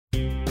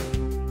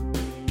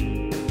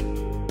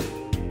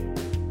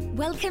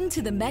Welcome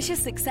to the Measure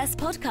Success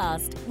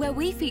podcast, where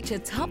we feature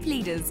top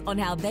leaders on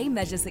how they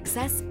measure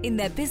success in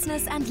their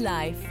business and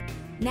life.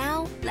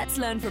 Now, let's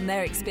learn from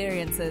their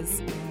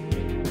experiences.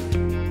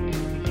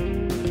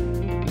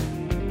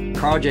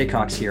 Carl J.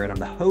 Cox here, and I'm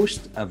the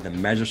host of the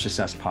Measure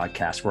Success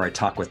podcast, where I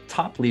talk with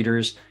top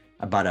leaders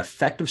about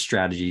effective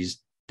strategies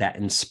that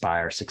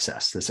inspire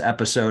success. This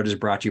episode is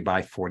brought to you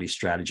by 40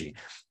 Strategy.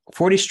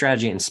 40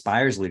 Strategy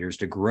inspires leaders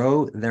to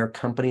grow their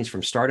companies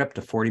from startup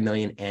to 40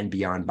 million and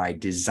beyond by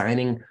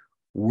designing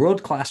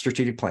world-class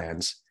strategic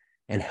plans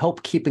and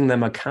help keeping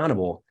them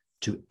accountable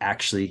to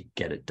actually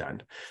get it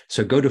done.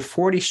 So go to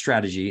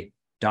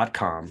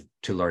 40strategy.com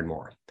to learn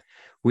more.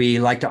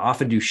 We like to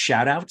often do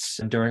shout outs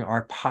during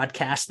our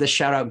podcast. This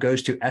shout out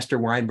goes to Esther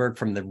Weinberg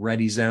from the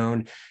Ready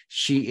Zone.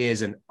 She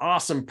is an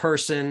awesome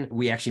person.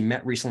 We actually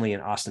met recently in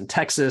Austin,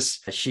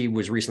 Texas. She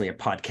was recently a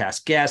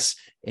podcast guest,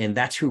 and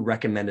that's who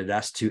recommended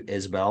us to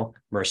Isabel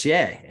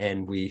Mercier.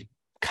 And we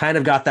kind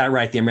of got that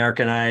right, the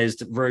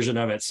Americanized version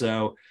of it.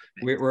 So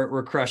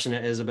we're crushing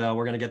it, Isabel.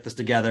 We're going to get this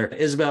together.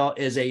 Isabel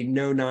is a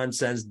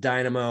no-nonsense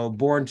dynamo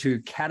born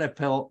to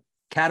catapult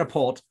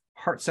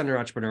heart-centered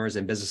entrepreneurs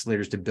and business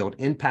leaders to build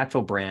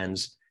impactful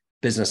brands,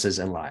 businesses,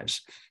 and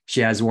lives.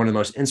 She has one of the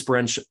most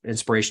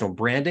inspirational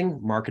branding,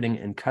 marketing,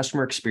 and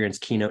customer experience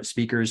keynote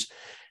speakers.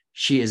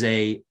 She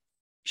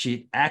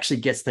actually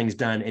gets things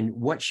done. And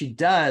what she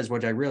does,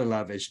 what I really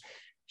love, is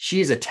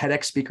she is a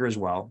TEDx speaker as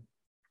well.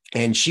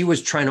 And she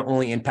was trying to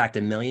only impact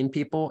 1 million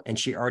people, and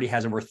she already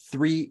has over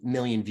 3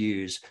 million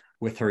views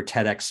with her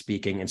TEDx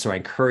speaking. And so I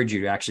encourage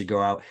you to actually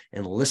go out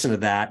and listen to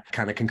that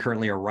kind of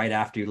concurrently or right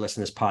after you listen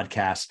to this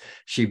podcast.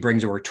 She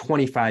brings over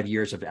 25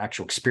 years of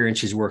actual experience.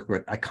 She's worked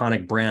with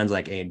iconic brands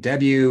like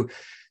A&W,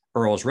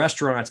 Earl's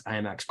Restaurants,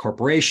 IMAX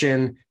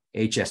Corporation,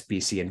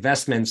 HSBC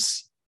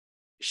Investments.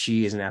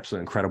 She is an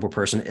absolutely incredible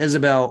person.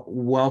 Isabel,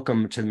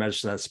 welcome to the Measure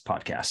Success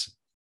podcast.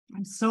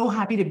 I'm so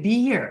happy to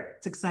be here.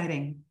 It's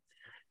exciting.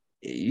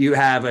 You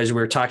have, as we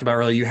were talking about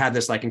earlier, you had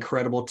this like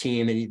incredible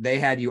team, and they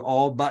had you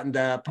all buttoned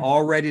up,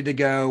 all ready to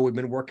go. We've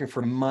been working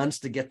for months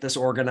to get this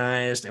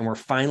organized, and we're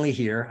finally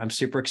here. I'm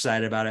super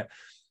excited about it.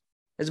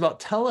 Isabel,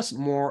 tell us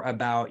more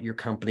about your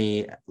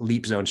company,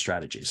 Leap Zone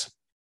Strategies.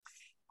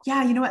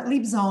 Yeah, you know, at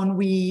Leap Zone,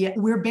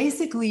 we're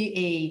basically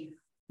a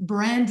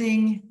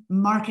branding,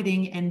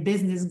 marketing, and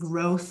business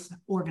growth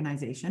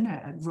organization,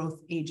 a growth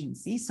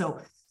agency. So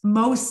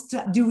most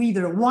do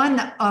either one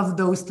of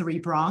those 3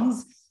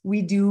 prongs.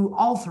 We do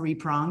all 3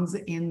 prongs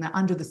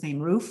under the same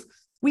roof.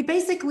 We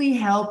basically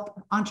help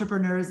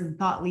entrepreneurs and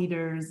thought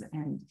leaders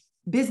and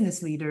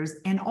business leaders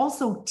and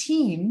also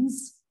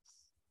teams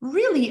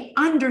really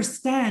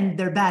understand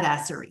their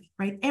badassery,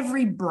 right?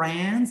 Every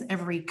brand,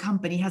 every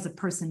company has a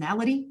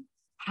personality,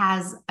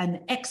 has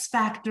an X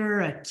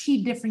factor, a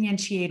key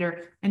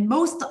differentiator. And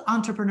most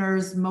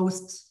entrepreneurs,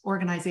 most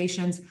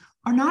organizations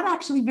are not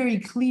actually very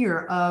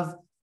clear of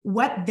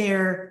what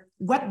they're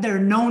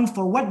known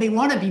for, what they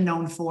want to be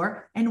known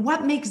for, and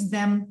what makes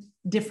them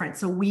different.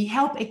 So we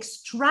help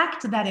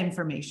extract that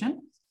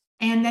information,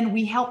 and then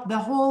we help the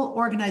whole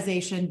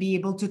organization be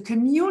able to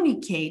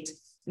communicate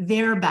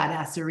their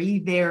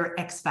badassery, their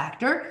X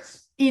factor,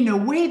 in a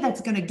way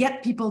that's going to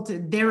get people to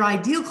their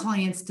ideal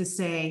clients to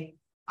say,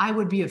 I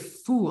would be a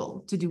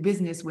fool to do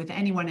business with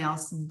anyone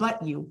else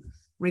but you,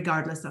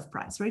 regardless of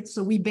price, right?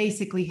 So we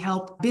basically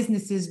help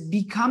businesses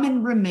become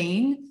and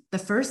remain the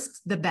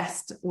first, the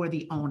best, or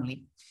the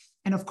only.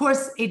 And of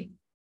course, it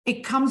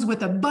comes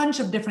with a bunch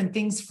of different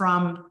things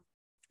from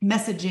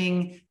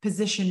messaging,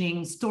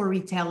 positioning,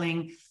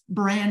 storytelling,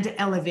 brand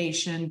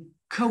elevation,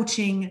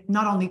 coaching,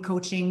 not only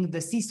coaching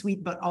the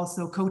C-suite, but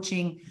also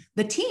coaching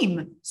the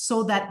team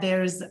so that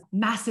there's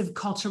massive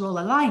cultural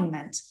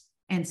alignment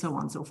and so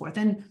on and so forth.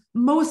 And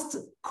most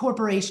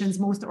corporations,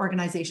 most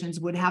organizations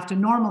would have to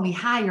normally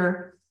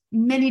hire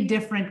many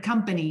different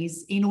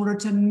companies in order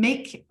to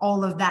make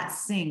all of that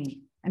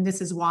sing. And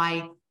this is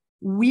why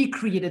we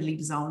created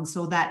Leap Zone,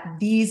 so that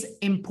these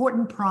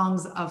important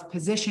prongs of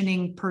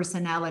positioning,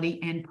 personality,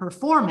 and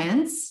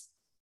performance,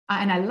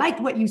 and I like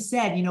what you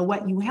said, you know,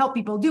 what you help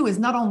people do is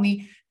not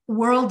only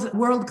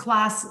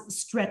world-class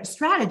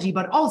strategy,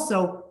 but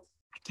also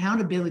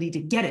accountability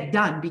to get it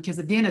done, because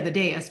at the end of the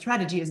day, a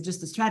strategy is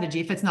just a strategy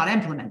if it's not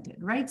implemented,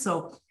 right?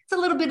 So it's a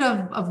little bit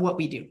of what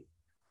we do.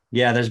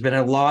 Yeah, there's been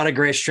a lot of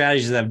great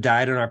strategies that have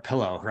died on our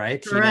pillow,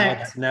 right? Correct. You know,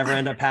 that never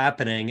end up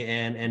happening.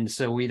 And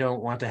so we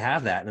don't want to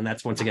have that. And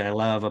that's, once again, I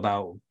love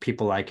about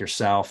people like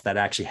yourself that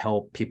actually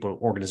help people,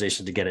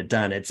 organizations to get it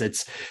done.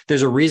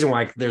 There's a reason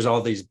why there's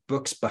all these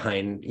books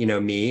behind, you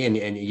know, me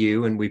and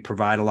you, and we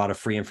provide a lot of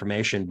free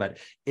information, but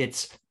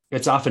it's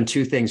often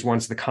 2 things.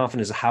 One's the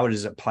confidence of how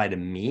does it apply to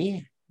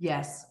me?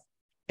 Yes.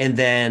 And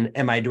then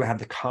do I have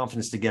the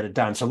confidence to get it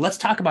done? So let's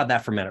talk about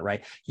that for a minute,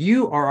 right?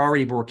 You are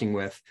already working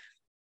with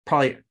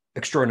probably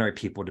extraordinary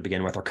people to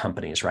begin with, or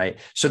companies, right?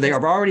 So they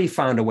have already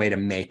found a way to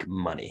make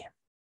money.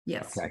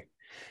 Yes. Okay.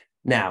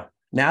 Now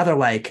they're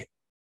like,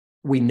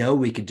 we know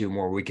we could do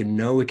more. We can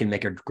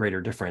make a greater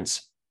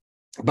difference.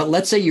 But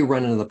let's say you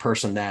run into the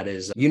person that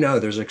is, you know,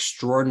 there's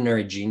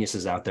extraordinary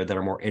geniuses out there that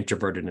are more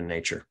introverted in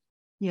nature.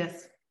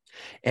 Yes.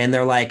 And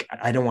they're like,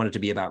 I don't want it to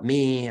be about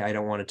me. I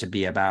don't want it to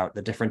be about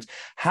the difference.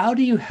 How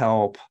do you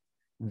help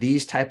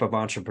these type of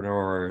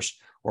entrepreneurs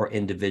or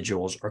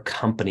individuals or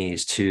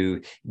companies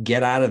to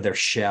get out of their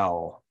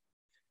shell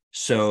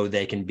so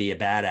they can be a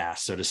badass,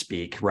 so to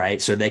speak,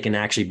 right? So they can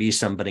actually be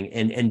somebody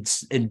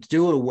and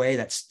do it in a way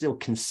that's still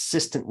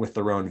consistent with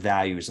their own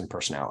values and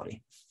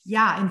personality?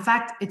 Yeah, in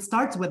fact, it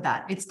starts with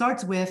that. It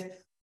starts with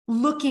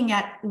looking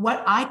at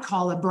what I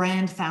call a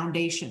brand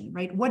foundation,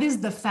 right? What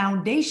is the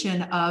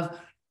foundation of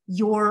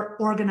your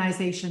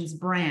organization's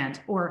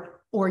brand or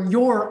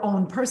your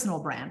own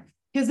personal brand?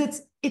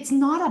 Because it's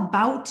not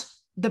about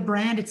the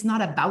brand, it's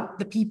not about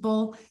the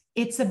people,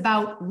 it's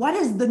about what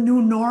is the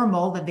new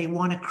normal that they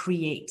want to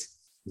create.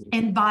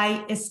 And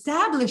by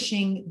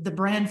establishing the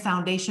brand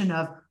foundation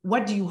of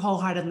what do you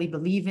wholeheartedly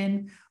believe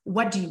in,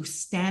 what do you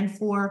stand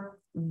for,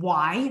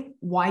 why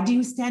do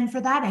you stand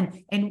for that,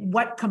 and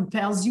what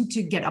compels you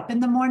to get up in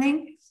the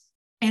morning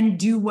and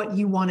do what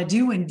you want to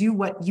do and do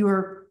what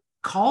you're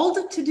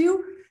called to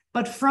do.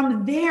 But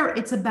from there,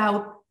 it's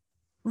about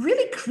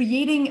really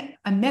creating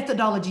a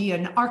methodology,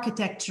 an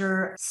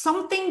architecture,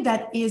 something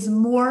that is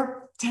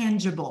more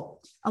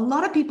tangible. A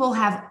lot of people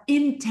have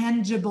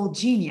intangible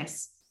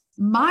genius.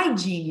 My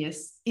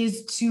genius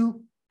is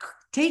to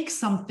take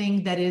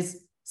something that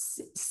is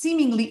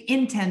seemingly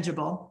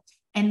intangible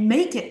and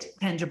make it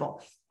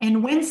tangible.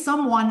 And when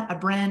someone, a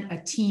brand, a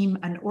team,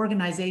 an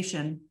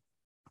organization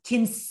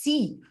can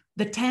see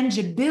the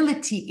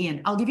tangibility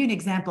in, I'll give you an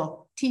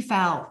example,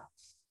 Tefal,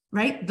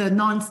 right? The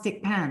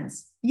non-stick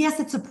pans. Yes,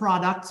 it's a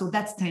product, so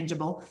that's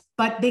tangible,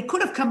 but they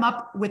could have come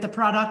up with a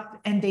product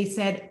and they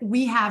said,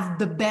 we have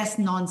the best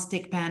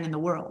non-stick pan in the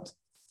world.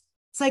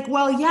 It's like,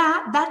 well,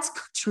 yeah, that's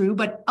true,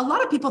 but a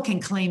lot of people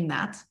can claim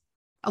that.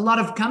 A lot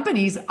of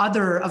companies,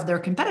 other of their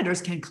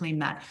competitors can claim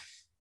that.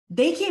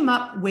 They came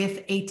up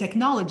with a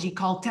technology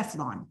called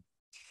Teflon.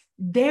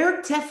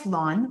 Their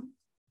Teflon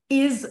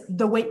is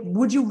the way,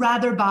 would you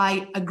rather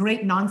buy a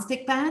great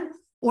non-stick pan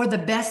or the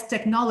best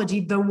technology,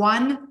 the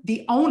one,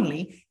 the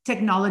only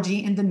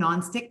technology in the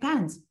non-stick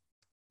pans?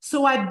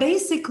 So I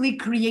basically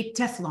create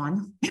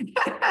Teflon,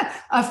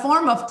 a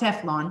form of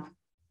Teflon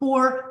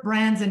for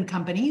brands and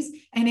companies.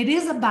 And it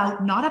is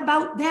about, not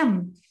about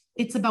them.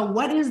 It's about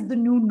what is the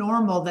new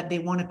normal that they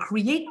want to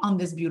create on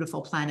this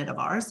beautiful planet of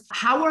ours.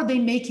 How are they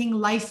making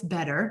life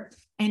better?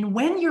 And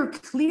when you're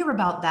clear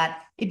about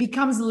that, it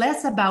becomes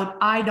less about,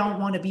 I don't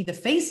want to be the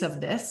face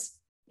of this.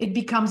 It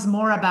becomes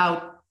more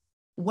about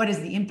what is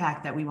the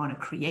impact that we want to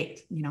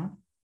create, you know?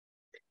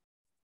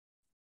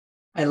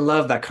 I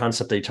love that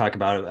concept that you talk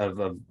about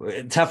of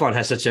Teflon.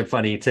 Has such a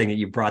funny thing that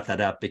you brought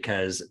that up,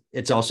 because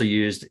it's also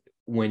used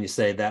when you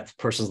say that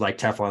person's like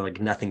Teflon,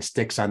 like nothing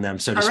sticks on them,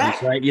 so to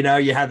speak, right? You know,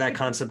 you have that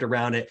concept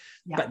around it.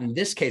 Yeah. But in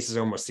this case, it's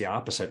almost the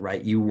opposite,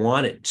 right? You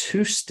want it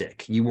to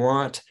stick. You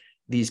want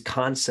these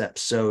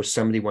concepts so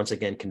somebody, once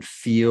again, can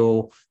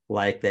feel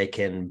like they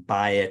can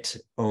buy it,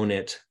 own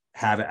it,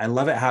 have it. I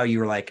love it how you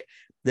were like,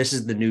 this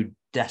is the new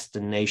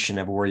destination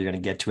of where you're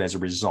going to get to as a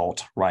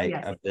result, right?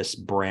 Yes. Of this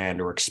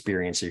brand or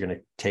experience you're going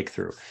to take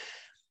through.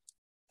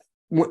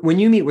 When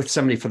you meet with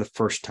somebody for the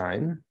first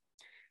time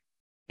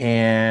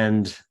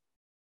and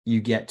you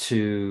get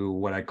to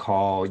what I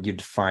call, you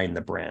define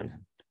the brand,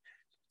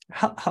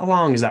 how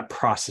long does that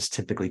process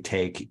typically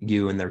take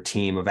you and their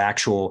team of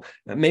actual,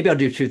 maybe I'll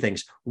do two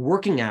things,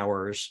 working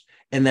hours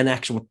and then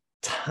actual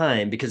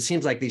time, because it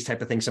seems like these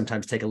type of things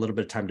sometimes take a little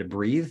bit of time to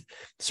breathe,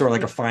 sort of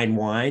like a fine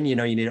wine, you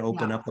know, you need to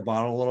open up the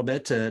bottle a little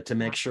bit to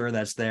make sure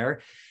that's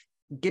there.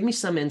 Give me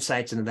some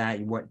insights into that,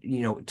 what,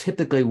 you know,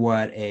 typically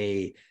what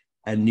a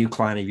new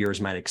client of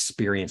yours might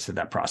experience through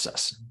that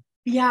process.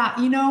 Yeah,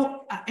 you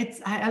know,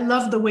 I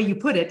love the way you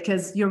put it,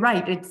 because you're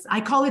right.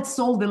 I call it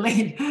soul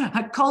delay,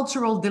 a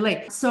cultural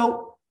delay.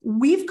 So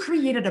we've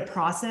created a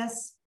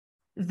process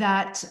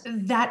that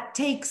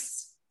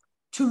takes,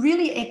 to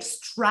really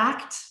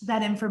extract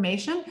that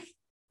information.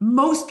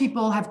 Most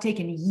people have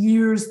taken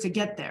years to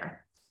get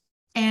there,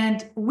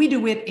 and we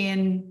do it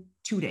in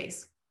 2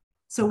 days.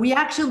 So we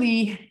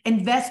actually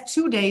invest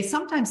 2 days,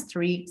 sometimes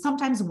 3,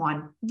 sometimes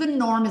 1. The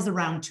norm is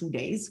around 2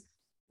 days,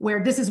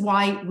 where this is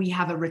why we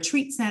have a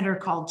retreat center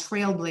called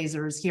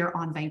Trailblazers here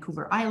on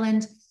Vancouver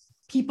Island.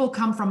 People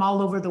come from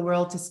all over the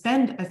world to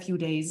spend a few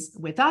days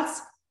with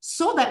us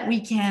so that we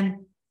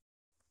can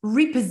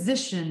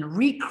reposition,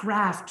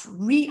 recraft,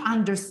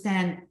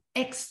 re-understand,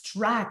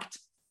 extract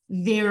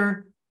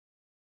their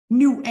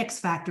new X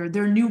factor,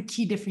 their new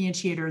key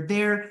differentiator,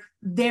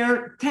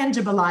 their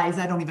tangibilize.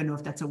 I don't even know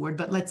if that's a word,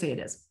 but let's say it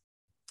is.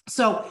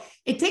 So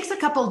it takes a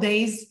couple of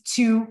days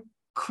to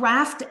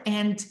craft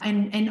and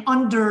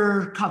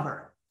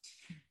undercover.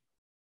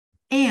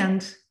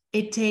 And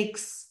it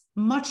takes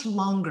much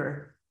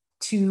longer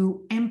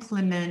to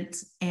implement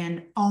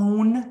and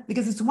own,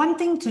 because it's one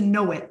thing to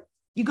know it,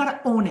 you got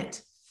to own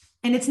it.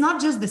 And it's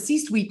not just the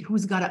C-suite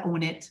who's got to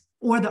own it,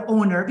 or the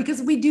owner,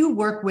 because we do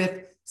work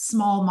with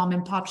small mom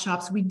and pop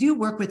shops. We do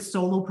work with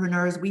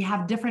solopreneurs. We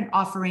have different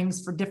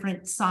offerings for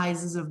different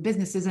sizes of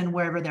businesses and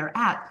wherever they're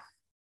at.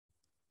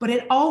 But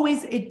it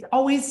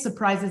always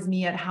surprises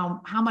me at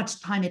how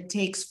much time it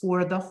takes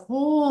for the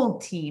whole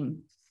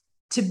team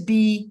to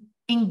be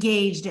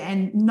engaged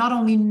and not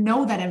only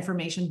know that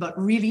information, but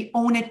really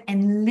own it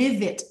and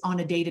live it on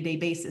a day-to-day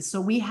basis.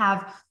 So we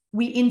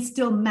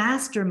instill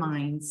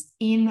masterminds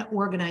in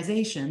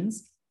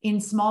organizations in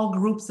small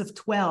groups of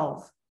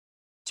 12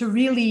 to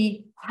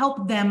really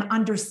help them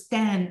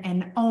understand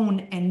and own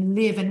and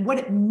live and what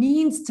it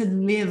means to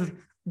live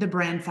the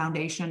brand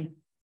foundation.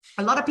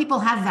 A lot of people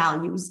have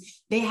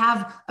values. They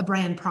have a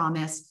brand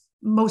promise.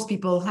 Most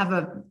people have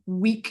a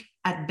weak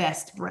at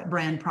best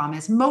brand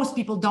promise. Most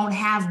people don't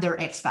have their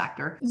X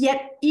factor.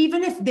 Yet,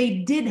 even if they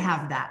did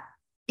have that,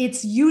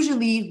 it's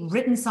usually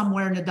written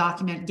somewhere in a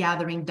document,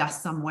 gathering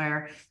dust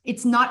somewhere.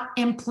 It's not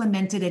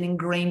implemented and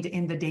ingrained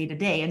in the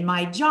day-to-day. And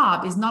my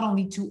job is not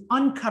only to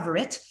uncover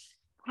it,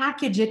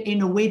 package it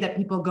in a way that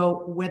people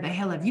go, where the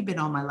hell have you been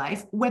all my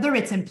life? Whether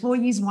it's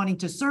employees wanting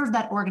to serve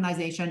that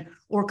organization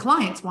or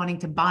clients wanting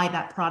to buy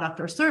that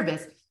product or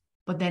service.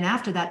 But then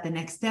after that, the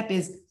next step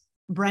is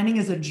branding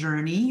is a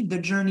journey, the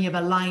journey of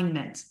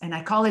alignment. And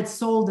I call it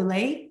soul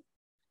delay.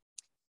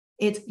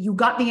 It's you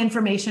got the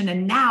information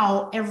and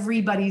now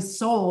everybody's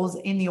souls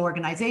in the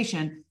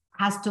organization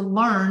has to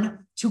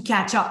learn to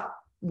catch up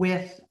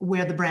with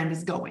where the brand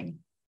is going.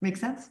 Make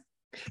sense?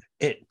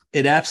 It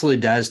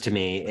absolutely does to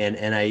me.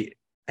 And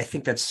I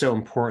think that's so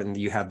important that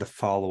you have the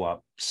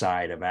follow-up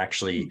side of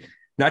actually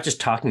not just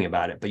talking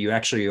about it, but you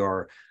actually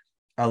are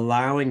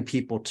allowing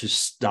people to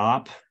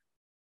stop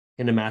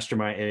in a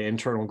mastermind, an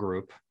internal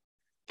group,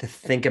 to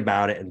think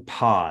about it and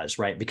pause,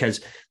 right? Because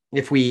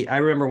I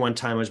remember one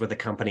time I was with a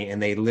company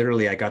and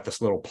I got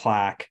this little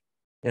plaque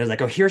and it was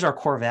like, oh, here's our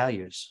core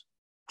values.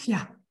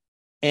 Yeah.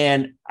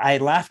 And I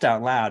laughed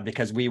out loud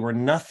because we were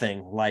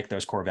nothing like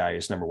those core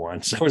values, number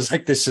one. So it was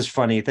like, this is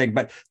funny thing,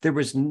 but there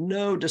was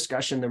no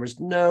discussion. There was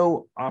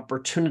no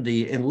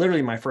opportunity. And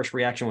literally my first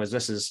reaction was,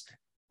 this is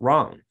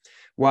wrong.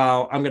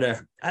 Well,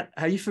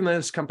 are you familiar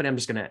with this company? I'm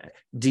just going to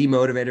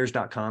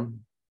demotivators.com.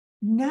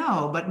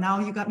 No, but now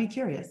you got me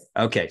curious.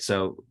 Okay.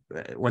 So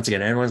once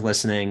again, everyone's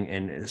listening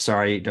and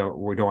sorry,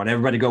 we don't want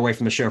everybody to go away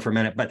from the show for a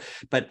minute,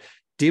 but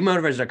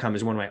demotivators.com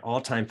is one of my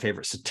all-time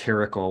favorite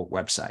satirical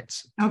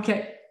websites.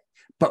 Okay.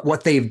 But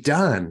what they've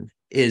done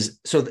is,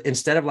 so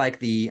instead of like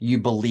the you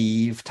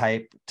believe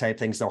type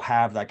things, they'll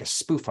have like a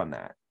spoof on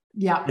that.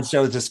 Yeah. And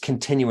so it's just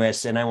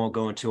continuous, and I won't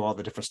go into all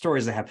the different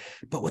stories they have.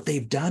 But what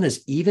they've done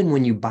is, even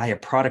when you buy a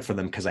product for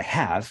them, because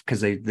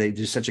they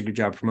do such a good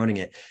job promoting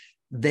it,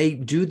 they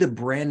do the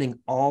branding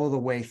all the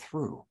way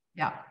through.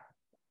 Yeah.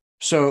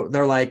 So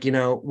they're like,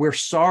 we're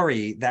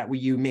sorry that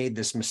you made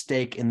this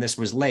mistake and this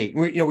was late.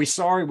 We're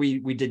sorry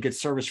we did good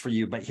service for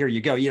you, but here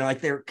you go. Like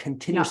they're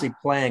continuously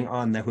playing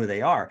on who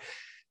they are.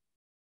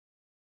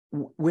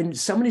 When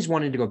somebody's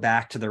wanting to go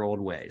back to their old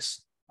ways,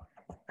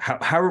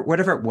 how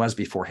whatever it was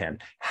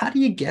beforehand, how do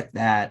you get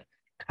that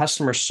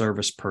customer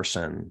service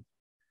person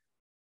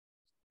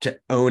to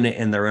own it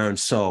in their own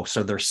soul?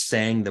 So they're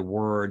saying the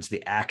words,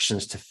 the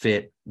actions to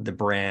fit the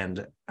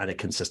brand on a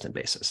consistent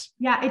basis.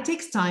 Yeah, it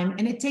takes time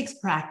and it takes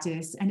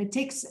practice and it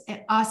takes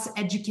us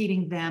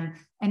educating them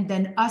and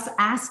then us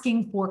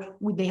asking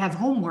they have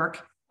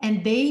homework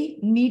and they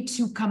need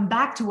to come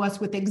back to us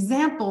with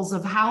examples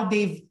of how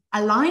they've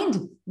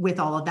aligned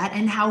with all of that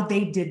and how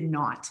they did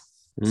not.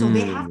 So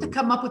they have to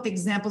come up with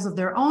examples of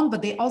their own,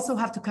 but they also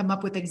have to come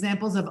up with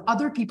examples of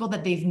other people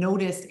that they've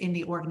noticed in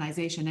the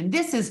organization. And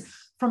this is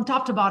from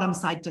top to bottom,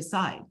 side to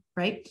side,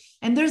 right?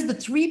 And there's the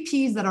 3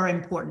 P's that are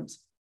important.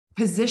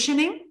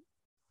 Positioning,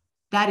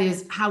 that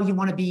is how you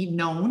want to be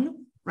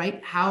known,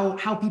 right?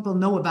 How people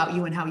know about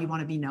you and how you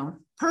want to be known.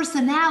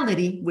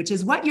 Personality, which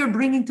is what you're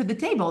bringing to the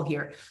table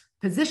here.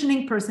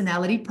 Positioning,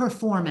 personality,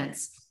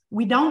 performance.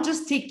 We don't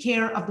just take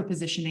care of the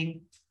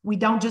positioning. We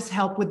don't just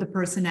help with the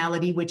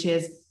personality, which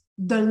is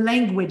the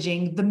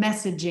languaging, the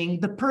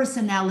messaging, the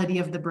personality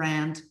of the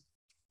brand.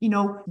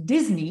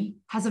 Disney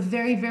has a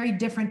very, very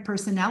different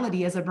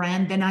personality as a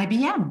brand than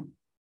IBM.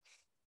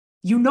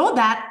 You know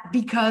that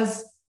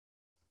because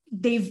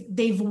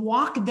they've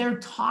walked their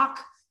talk.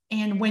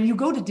 And when you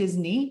go to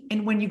Disney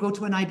and when you go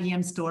to an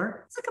IBM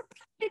store, it's a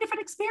completely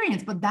different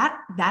experience, but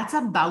that's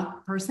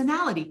about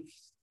personality.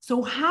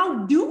 So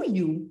how do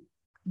you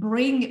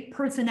bring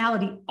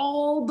personality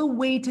all the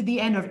way to the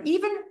end of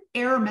even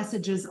error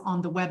messages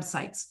on the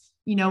websites?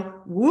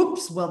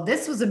 Whoops, well,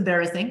 this was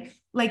embarrassing.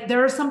 Like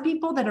there are some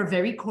people that are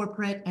very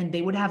corporate and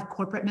they would have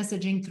corporate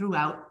messaging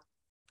throughout.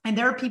 And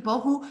there are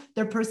people who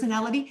their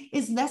personality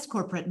is less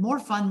corporate, more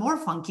fun, more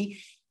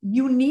funky.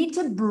 You need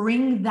to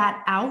bring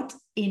that out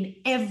in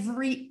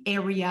every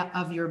area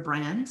of your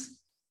brand,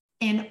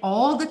 in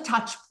all the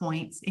touch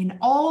points, in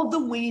all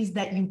the ways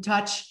that you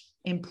touch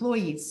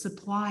employees,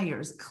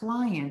 suppliers,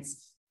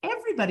 clients,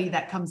 everybody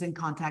that comes in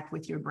contact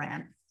with your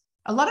brand.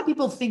 A lot of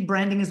people think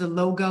branding is a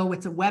logo,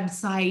 it's a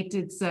website,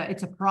 it's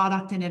a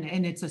product, and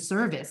it's a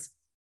service.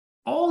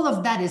 All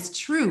of that is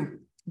true,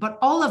 but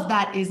all of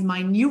that is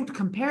minute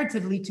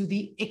comparatively to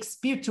the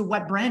experience, to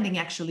what branding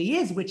actually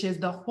is, which is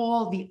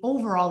the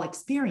overall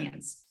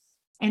experience.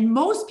 And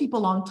most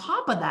people on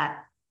top of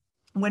that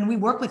when we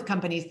work with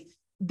companies,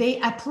 they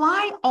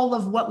apply all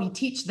of what we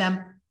teach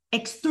them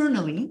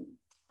externally,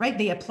 right?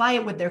 They apply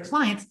it with their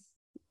clients.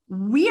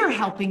 We are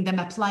helping them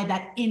apply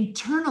that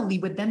internally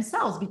with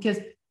themselves, because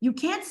you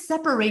can't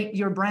separate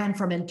your brand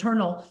from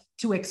internal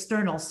to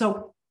external.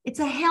 So it's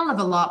a hell of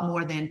a lot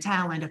more than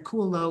talent, a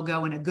cool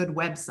logo, and a good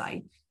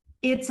website.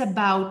 It's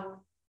about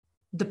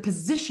the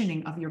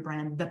positioning of your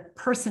brand, the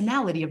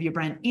personality of your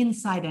brand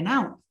inside and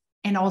out,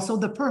 and also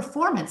the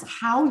performance,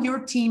 how your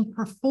team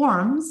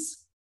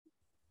performs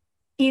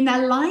in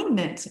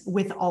alignment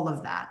with all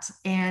of that.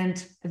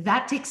 And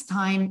that takes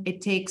time.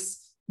 It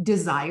takes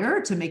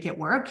desire to make it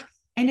work.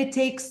 And it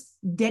takes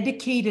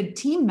dedicated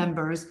team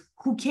members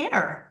who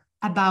care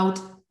about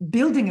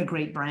building a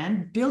great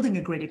brand, building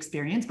a great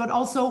experience, but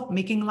also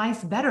making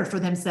life better for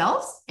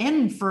themselves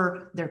and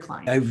for their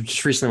clients. I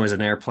just recently was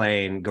in an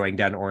airplane going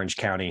down to Orange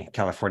County,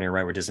 California,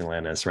 right where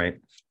Disneyland is, right?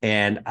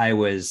 And my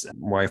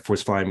wife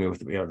was flying me with,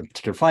 the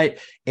particular flight.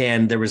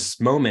 And there was this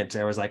moment,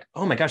 I was like,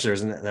 oh my gosh, there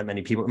isn't that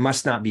many people. It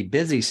must not be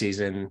busy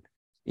season,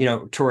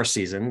 tourist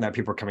season, that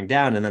people are coming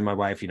down. And then my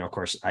wife, of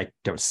course, I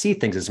don't see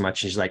things as much.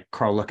 She's like,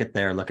 Carl, look at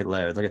there, look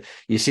at,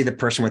 you see the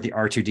person with the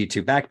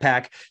R2-D2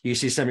 backpack. You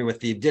see somebody with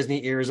the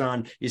Disney ears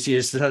on. You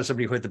see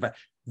somebody with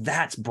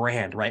that's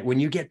brand, right? When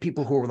you get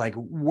people who are like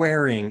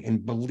wearing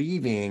and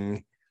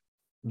believing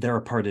they're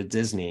a part of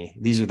Disney,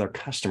 these are their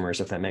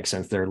customers, if that makes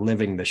sense. They're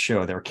living the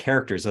show. They're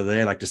characters, or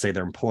they like to say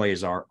their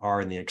employees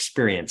are in the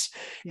experience.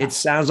 Yeah. It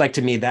sounds like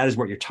to me that is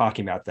what you're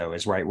talking about, though,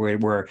 is right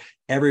where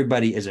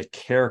everybody is a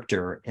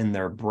character in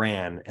their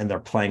brand and they're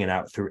playing it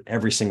out through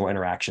every single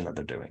interaction that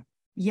they're doing.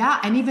 Yeah,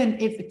 and even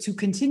if to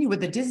continue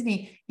with the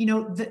Disney,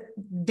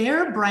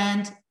 their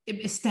brand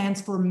stands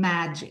for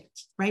magic,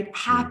 right?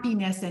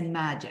 Happiness and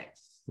magic,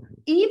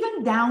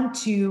 even down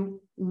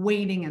to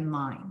waiting in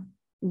line.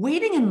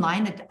 Waiting in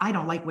line, I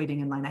don't like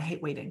waiting in line. I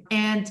hate waiting.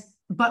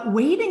 But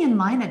waiting in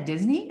line at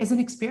Disney is an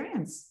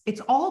experience.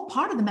 It's all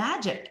part of the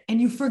magic. And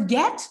you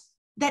forget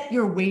that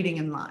you're waiting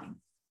in line.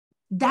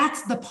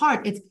 That's the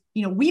part. It's,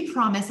 we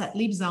promise at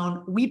Leap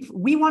Zone,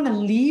 we want to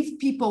leave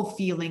people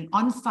feeling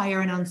on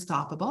fire and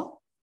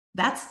unstoppable.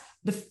 That's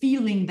the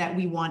feeling that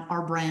we want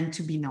our brand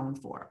to be known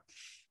for.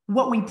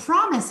 What we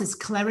promise is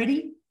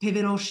clarity,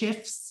 pivotal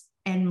shifts,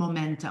 and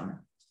momentum.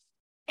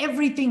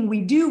 Everything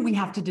we do, we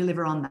have to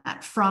deliver on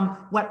that,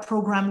 from what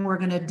program we're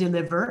going to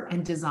deliver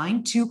and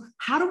design to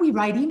how do we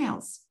write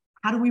emails?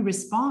 How do we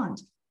respond?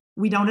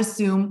 We don't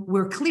assume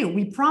we're clear.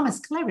 We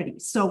promise clarity.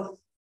 So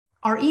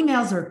our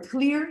emails are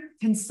clear,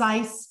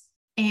 concise,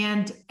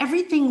 and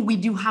everything we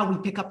do, how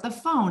we pick up the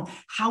phone,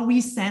 how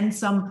we send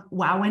some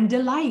wow and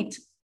delight.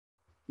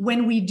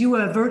 When we do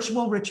a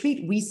virtual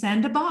retreat, we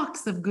send a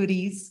box of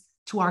goodies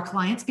to our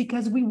clients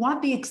because we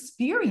want the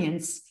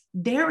experience,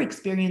 their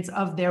experience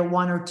of their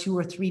 1 or 2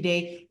 or 3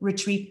 day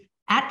retreat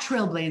at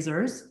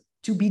Trailblazers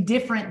to be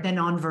different than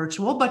on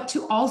virtual, but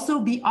to also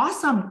be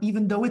awesome,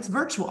 even though it's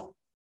virtual.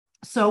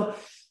 So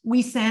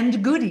we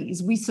send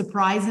goodies, we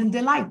surprise and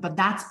delight, but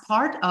that's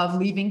part of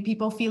leaving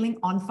people feeling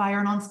on fire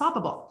and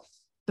unstoppable.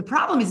 The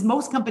problem is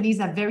most companies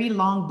have very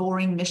long,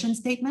 boring mission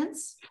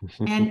statements.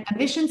 And a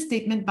mission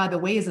statement, by the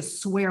way, is a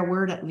swear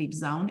word at Leap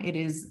Zone. It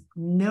is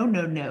no,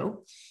 no,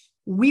 no.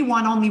 We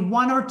want only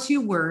 1 or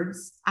 2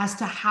 words as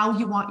to how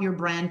you want your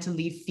brand to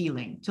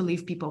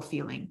leave people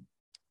feeling.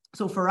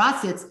 So for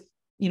us, it's,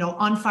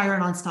 on fire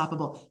and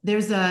unstoppable.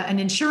 There's an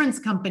insurance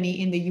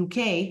company in the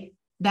UK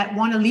that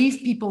want to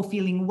leave people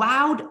feeling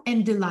wowed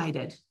and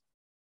delighted.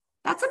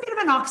 That's a bit of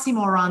an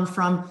oxymoron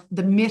from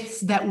the myths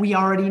that we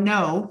already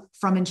know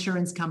from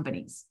insurance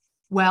companies.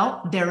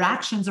 Well, their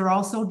actions are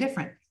also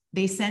different.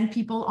 They send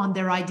people on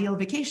their ideal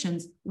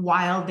vacations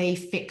while they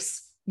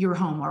fix your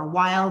home or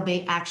while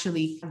they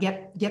actually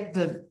get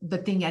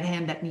the thing at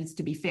hand that needs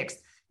to be fixed.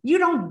 You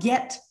don't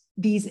get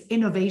these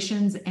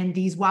innovations and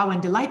these wow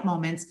and delight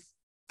moments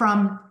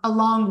from a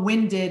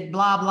long-winded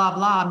blah, blah,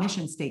 blah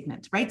mission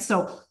statement, right?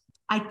 So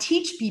I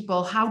teach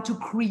people how to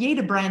create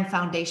a brand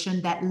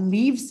foundation that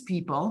leaves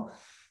people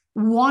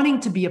wanting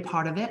to be a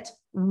part of it,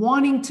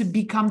 wanting to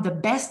become the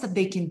best that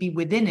they can be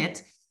within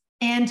it,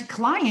 and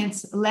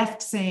clients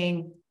left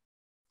saying,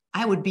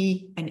 I would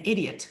be an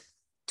idiot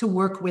to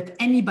work with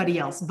anybody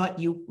else but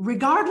you,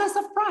 regardless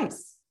of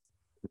price.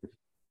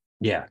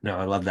 Yeah, no,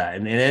 I love that.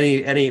 And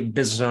any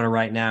business owner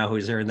right now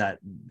who's hearing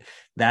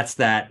that's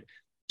that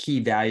key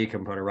value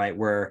component, right?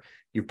 Where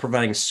you're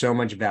providing so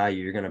much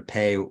value, you're going to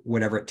pay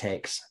whatever it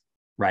takes,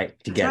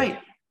 right? To get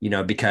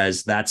it,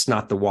 because that's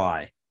not the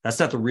why. That's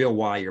not the real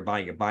why you're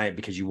buying it. You buy it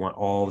because you want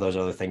all of those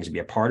other things to be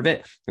a part of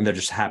it. And there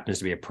just happens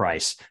to be a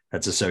price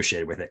that's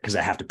associated with it because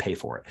I have to pay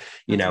for it,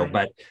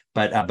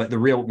 but the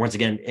real, once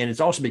again, and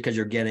it's also because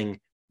you're getting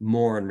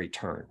more in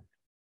return,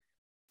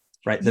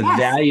 right? The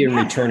value in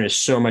return is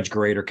so much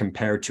greater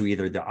compared to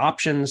either the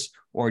options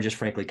or just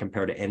frankly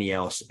compared to any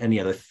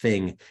other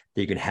thing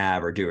that you can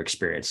have or do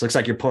experience. Looks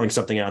like you're pulling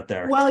something out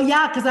there. Well,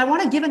 yeah, because I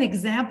want to give an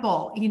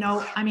example.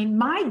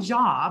 My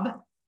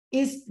job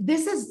is,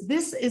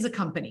 this is a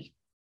company.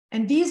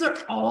 And these are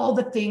all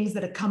the things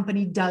that a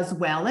company does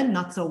well and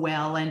not so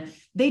well. And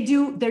they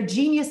do, their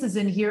genius is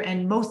in here.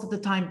 And most of the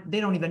time,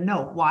 they don't even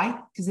know. Why?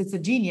 Because it's a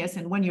genius.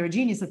 And when you're a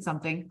genius at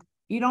something,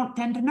 you don't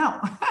tend to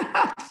know.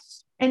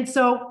 And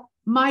so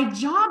my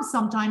job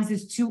sometimes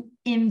is to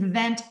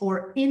invent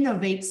or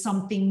innovate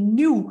something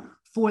new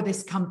for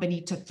this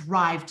company to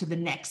thrive to the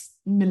next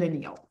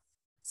millennial.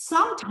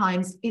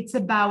 Sometimes it's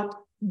about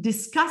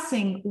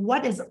discussing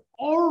what is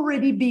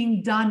already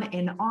being done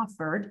and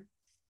offered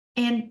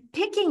and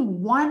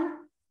picking one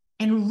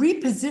and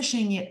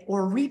repositioning it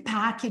or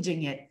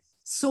repackaging it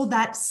so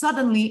that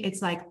suddenly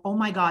it's like, oh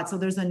my God. So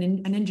there's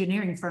an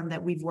engineering firm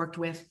that we've worked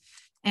with,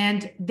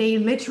 and they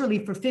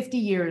literally for 50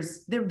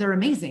 years, they're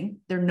amazing.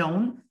 They're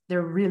known,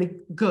 they're really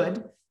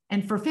good.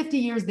 And for 50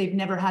 years, they've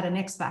never had an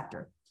X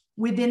factor.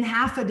 Within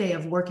half a day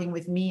of working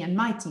with me and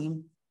my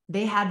team,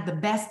 they had the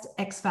best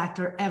X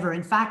factor ever.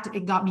 In fact,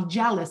 it got me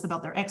jealous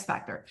about their X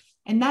factor.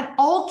 And that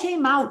all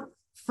came out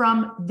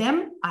from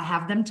them. I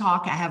have them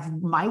talk. I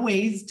have my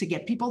ways to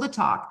get people to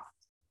talk.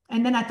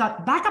 And then I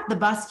thought, back up the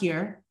bus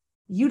here.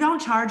 You don't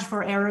charge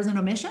for errors and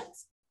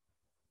omissions?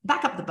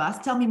 Back up the bus.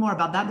 Tell me more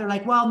about that. They're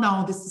like, well,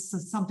 no, this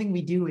is something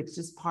we do. It's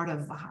just part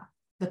of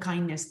the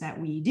kindness that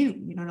we do.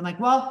 You know, and I'm like,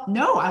 well,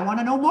 no, I want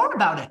to know more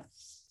about it.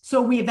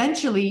 So we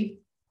eventually,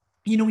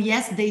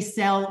 yes, they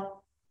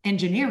sell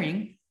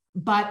engineering,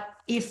 but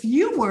if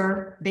you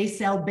were, they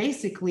sell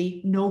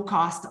basically no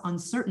cost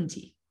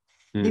uncertainty.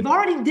 They've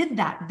already did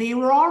that. They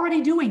were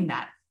already doing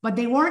that, but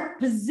they weren't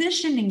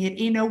positioning it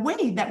in a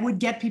way that would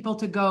get people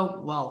to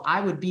go, well, I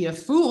would be a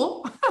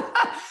fool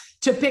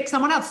to pick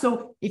someone else.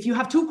 So if you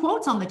have two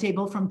quotes on the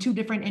table from two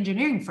different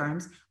engineering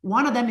firms,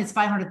 one of them is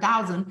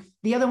 500,000,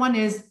 the other one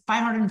is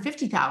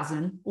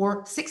 550,000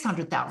 or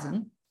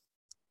 600,000.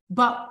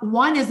 But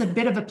one is a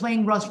bit of a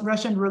playing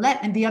Russian roulette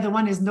and the other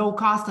one is no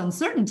cost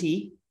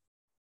uncertainty.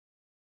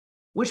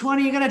 Which one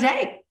are you going to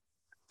take?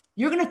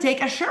 You're going to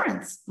take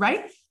assurance,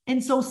 right?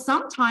 And so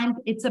sometimes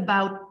it's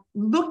about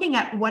looking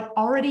at what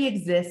already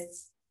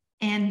exists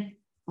and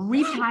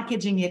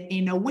repackaging it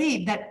in a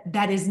way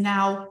that is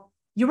now,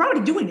 you're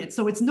already doing it.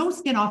 So it's no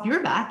skin off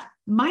your back.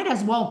 Might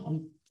as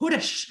well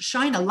put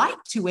shine a light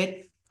to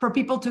it for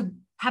people to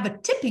have a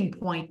tipping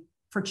point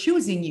for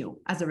choosing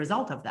you as a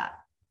result of that.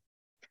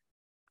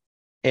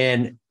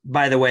 And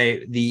by the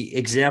way, the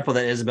example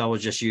that Isabel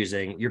was just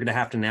using, you're going to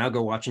have to now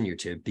go watch on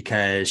YouTube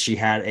because she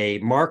had a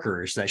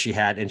markers that she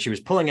had and she was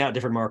pulling out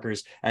different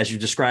markers as you're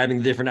describing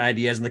the different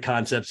ideas and the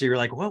concepts. So you're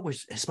like, what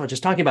was Isabel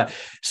just talking about?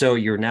 So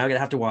you're now going to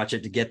have to watch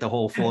it to get the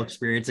whole full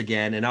experience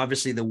again. And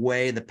obviously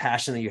the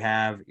passion that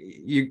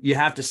you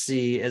have to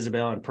see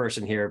Isabel in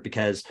person here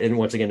because, and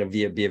once again,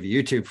 via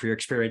YouTube for your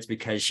experience,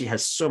 because she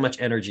has so much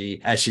energy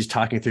as she's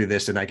talking through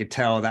this. And I could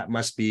tell that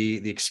must be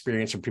the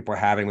experience that people are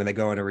having when they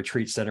go in a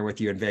retreat center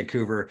with you in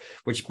Vancouver,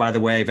 which, by the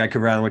way,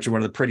 Vancouver Island, which is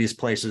one of the prettiest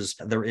places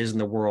there is in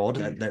the world,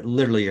 that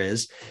literally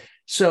is.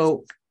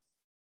 So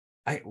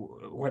I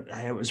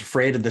was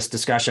afraid of this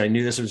discussion. I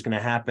knew this was going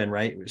to happen,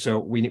 right? So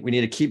we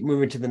need to keep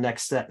moving to the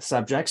next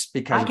subjects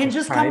because I can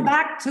just come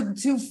back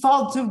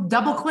to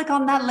double click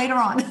on that later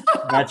on.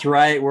 That's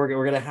right. We're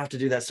going to have to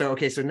do that. So,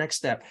 okay. So next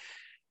step,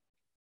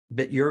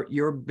 but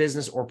your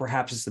business, or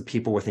perhaps it's the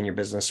people within your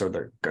business or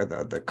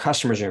the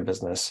customers in your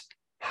business,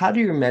 how do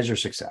you measure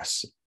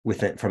success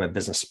with it from a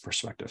business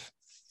perspective?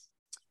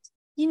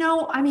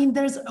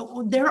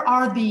 There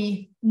are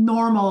the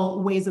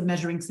normal ways of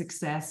measuring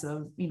success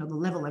of, the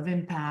level of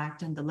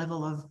impact and the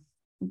level of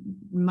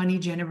money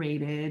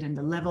generated and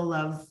the level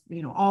of,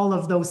 all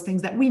of those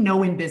things that we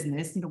know in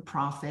business,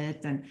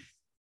 profit.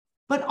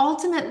 But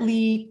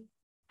ultimately,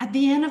 at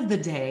the end of the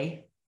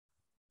day,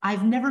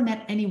 I've never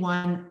met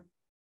anyone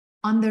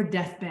on their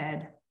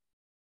deathbed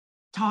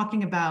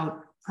talking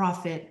about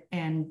profit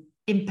and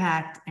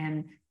impact.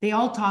 And they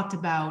all talked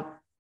about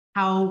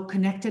how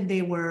connected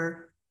they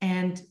were.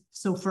 And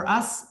so for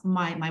us,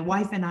 my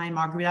wife and I,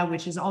 Margarita,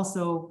 which is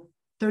also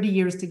 30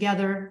 years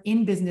together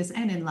in business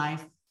and in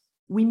life,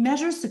 we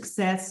measure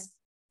success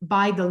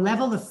by the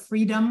level of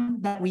freedom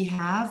that we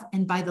have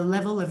and by the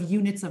level of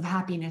units of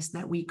happiness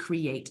that we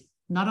create,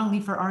 not only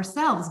for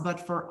ourselves,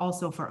 but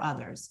also for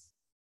others.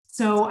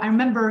 So I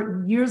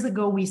remember years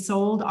ago, we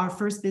sold our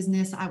first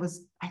business. I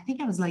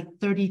think I was like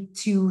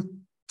 32,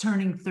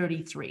 turning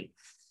 33.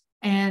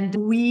 And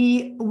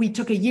we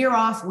took a year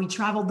off, we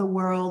traveled the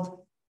world.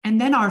 And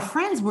then our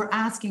friends were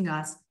asking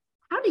us,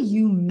 how do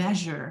you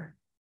measure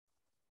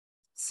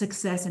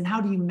success and how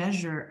do you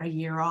measure a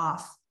year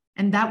off?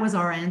 And that was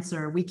our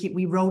answer.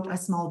 We wrote a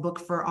small book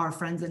for our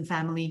friends and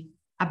family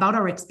about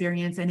our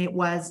experience, and it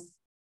was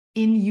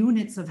in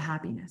units of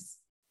happiness.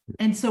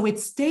 And so it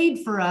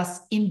stayed for us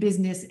in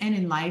business and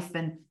in life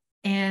and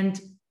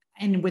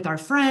with our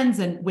friends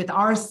and with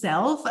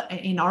ourselves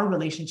in our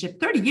relationship.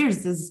 30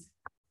 years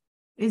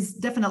is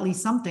definitely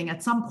something.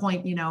 At some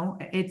point,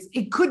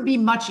 it could be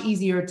much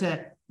easier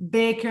to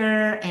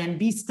bicker and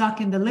be stuck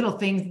in the little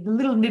things, the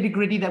little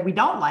nitty-gritty that we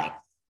don't like.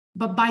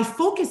 But by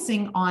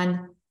focusing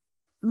on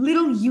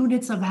little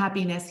units of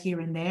happiness here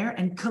and there,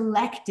 and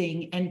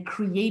collecting and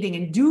creating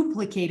and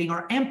duplicating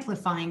or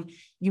amplifying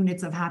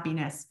units of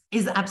happiness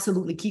is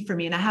absolutely key for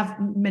me. And I have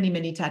many,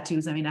 many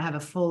tattoos. I mean, I have a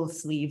full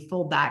sleeve,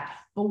 full back,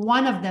 but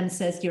one of them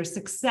says here,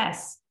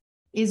 success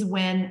is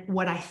when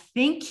what I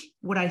think,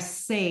 what I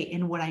say,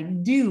 and what I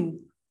do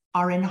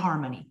are in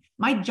harmony.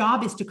 My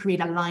job is to create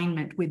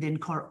alignment within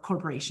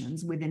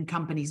corporations, within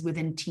companies,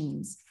 within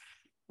teams.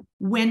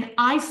 When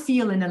I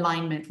feel in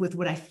alignment with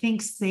what I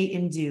think, say,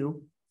 and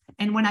do,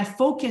 and when I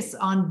focus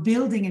on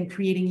building and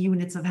creating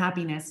units of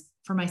happiness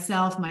for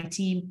myself, my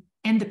team,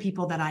 and the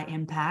people that I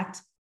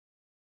impact,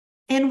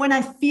 and when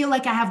I feel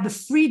like I have the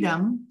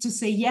freedom to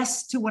say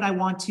yes to what I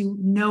want to,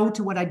 no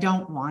to what I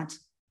don't want,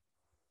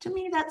 to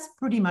me, that's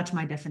pretty much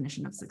my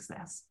definition of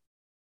success.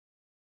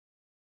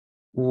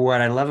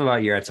 What I love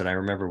about your answer, and I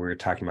remember we were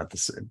talking about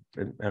this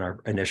in our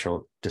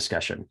initial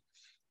discussion,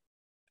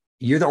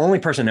 you're the only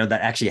person I know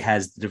that actually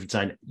has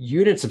defined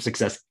units of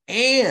success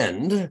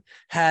and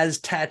has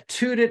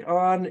tattooed it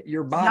on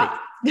your body.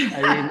 Yeah.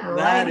 I mean, right.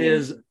 That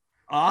is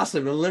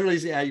awesome. And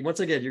literally, once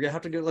again, you're gonna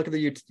have to go look at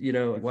the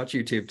watch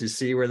YouTube to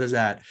see where there's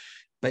at.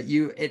 But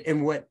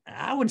and what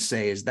I would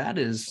say is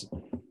that's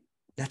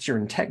your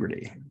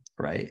integrity,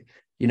 right?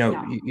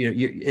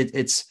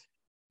 It's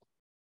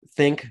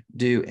think,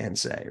 do, and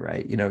say,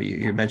 right?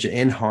 You mentioned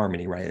in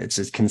harmony, right? It's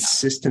a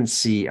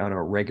consistency on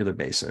a regular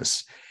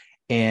basis.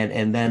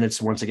 And then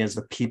it's, once again, it's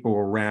the people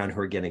around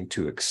who are getting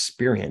to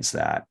experience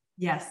that.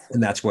 Yes.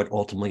 And that's what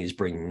ultimately is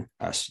bringing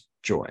us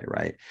joy,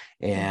 right?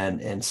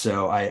 And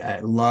so I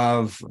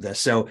love this.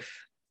 So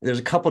there's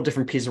a couple of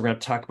different pieces we're going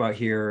to talk about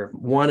here.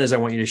 One is I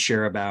want you to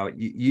share about,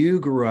 you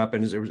grew up,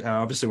 and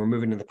obviously we're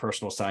moving to the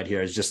personal side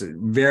here. It's just a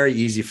very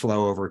easy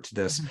flow over to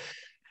this.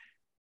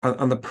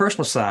 Mm-hmm. On the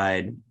personal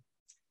side,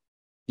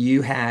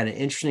 you had an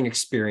interesting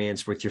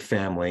experience with your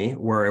family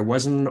where it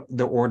wasn't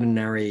the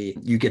ordinary,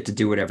 you get to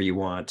do whatever you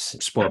want,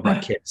 spoiled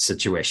brat kid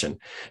situation.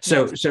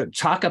 So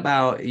talk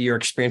about your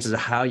experiences of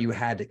how you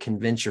had to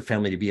convince your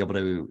family to be able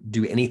to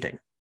do anything.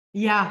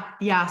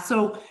 Yeah.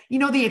 So,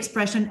 the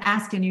expression,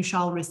 ask and you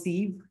shall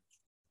receive.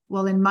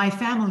 Well, in my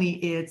family,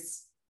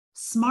 it's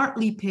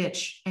smartly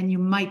pitch and you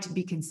might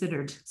be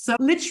considered. So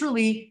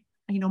literally,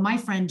 my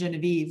friend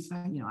Genevieve,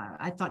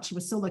 I thought she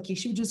was so lucky.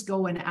 She would just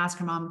go and ask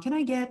her mom, can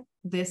I get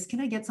this? Can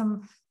I get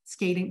some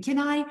skating?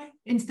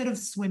 Instead of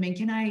swimming,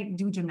 can I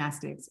do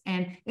gymnastics?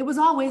 And it was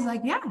always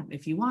like, yeah,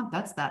 if you want,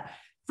 that's that.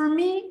 For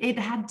me, it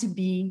had to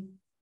be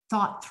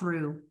thought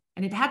through,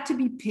 and it had to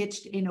be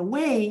pitched in a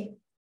way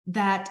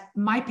that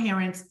my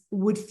parents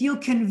would feel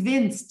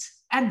convinced.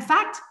 In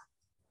fact,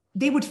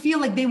 they would feel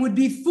like they would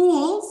be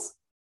fools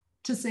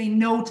to say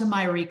no to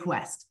my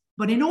request.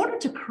 But in order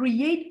to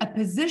create a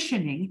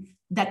positioning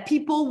that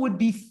people would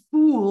be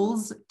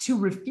fools to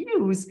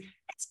refuse,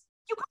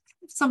 you got to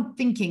have some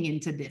thinking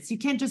into this. You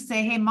can't just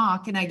say, hey, Ma,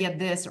 can I get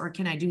this? Or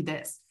can I do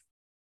this?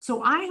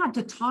 So I had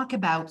to talk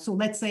about, so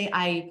let's say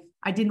I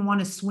didn't want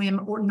to swim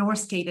nor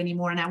skate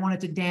anymore, and I wanted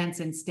to dance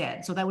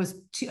instead. So that was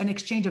an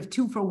exchange of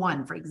 2 for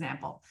 1, for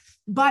example.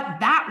 But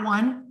that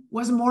one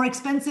was more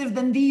expensive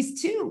than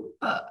these two.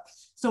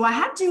 So I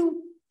had to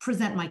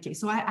present my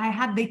case. So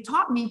they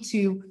taught me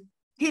to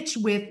pitch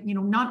with,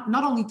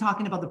 not only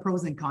talking about the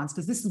pros and cons,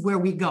 because this is where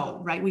we go,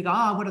 right? We go,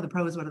 what are the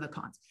pros? What are the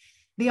cons?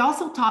 They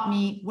also taught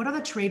me what are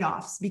the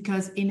trade-offs,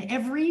 because in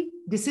every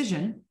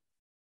decision,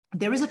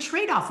 there is a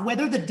trade-off.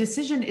 Whether the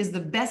decision is the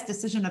best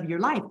decision of your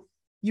life,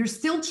 you're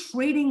still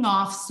trading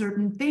off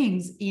certain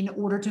things in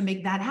order to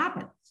make that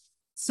happen.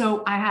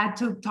 So I had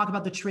to talk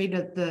about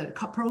the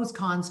pros,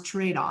 cons,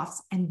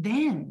 trade-offs. And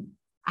then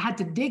I had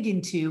to dig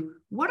into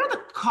what are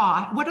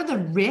the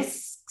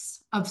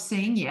risks of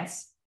saying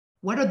yes?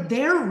 What are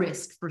their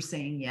risks for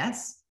saying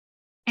yes?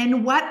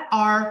 And what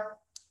are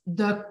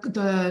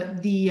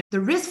the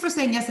risk for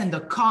saying yes and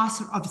the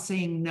cost of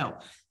saying no?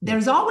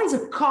 There's always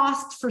a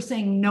cost for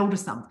saying no to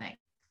something.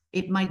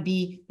 It might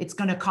be, it's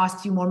going to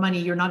cost you more money.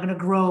 You're not going to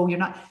grow.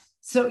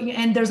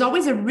 And there's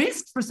always a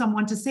risk for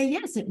someone to say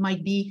yes. It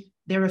might be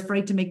they're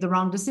afraid to make the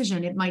wrong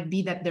decision. It might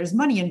be that there's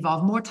money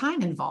involved, more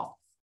time involved.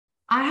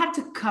 I had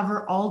to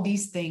cover all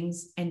these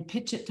things and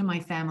pitch it to my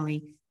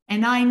family.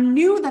 And I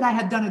knew that I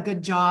had done a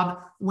good job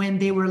when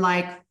they were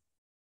like,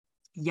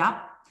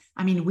 yep.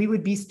 I mean, we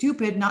would be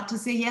stupid not to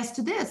say yes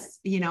to this.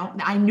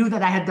 I knew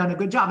that I had done a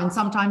good job. And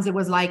sometimes it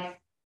was like,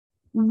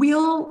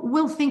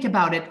 we'll think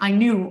about it. I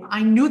knew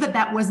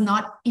that was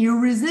not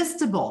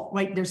irresistible,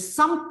 right? There's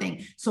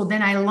something. So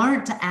then I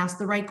learned to ask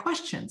the right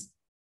questions.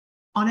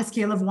 On a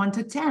scale of 1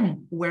 to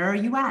 10, where are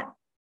you at?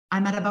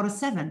 I'm at about a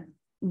 7.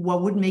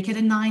 What would make it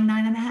a 9,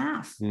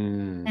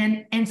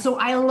 9.5? And so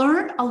I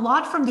learned a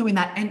lot from doing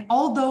that. And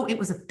although it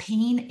was a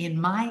pain in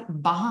my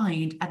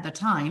behind at the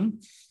time,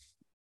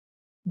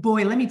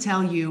 boy, let me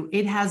tell you,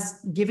 it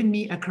has given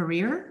me a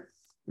career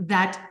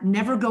that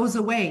never goes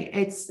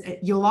away.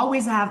 You'll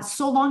always have,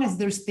 so long as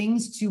there's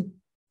things to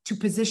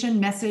position,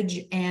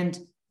 message, and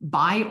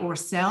buy or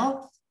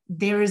sell,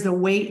 there's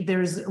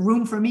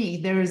room for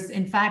me.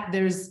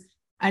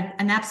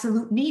 an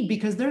absolute need,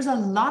 because there's a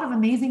lot of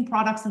amazing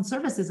products and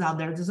services out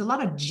there. There's a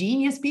lot of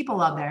genius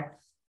people out there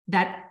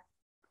that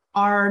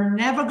are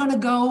never going to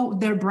go,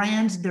 their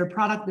brand, their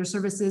product, their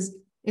services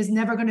is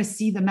never going to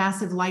see the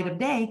massive light of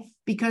day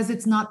because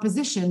it's not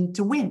positioned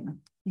to win,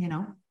 you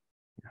know?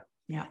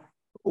 Yeah.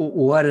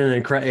 What an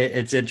incredible,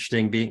 it's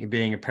interesting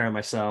being a parent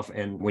myself.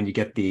 And when you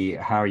get the,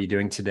 how are you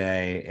doing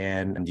today?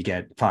 And you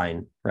get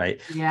fine,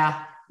 right?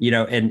 Yeah. You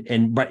know,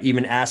 but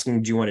even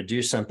asking, do you want to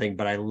do something?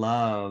 But I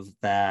love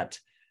that,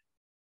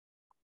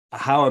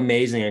 how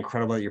amazing and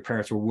incredible that your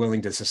parents were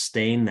willing to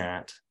sustain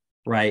that,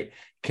 right,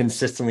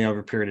 consistently over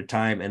a period of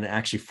time, and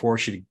actually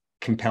force you to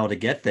compel to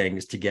get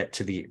things to get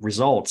to the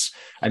results.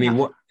 I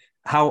mean,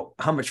 how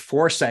much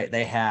foresight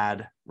they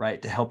had,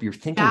 right, to help your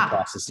thinking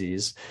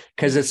processes,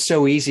 because it's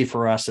so easy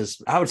for us as,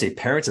 I would say,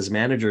 parents, as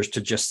managers,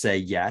 to just say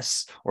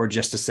yes or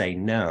just to say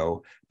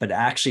no, but to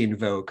actually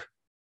invoke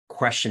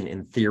question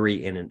in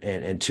theory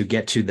and to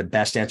get to the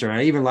best answer. And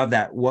I even love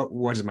that. What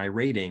was my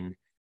rating?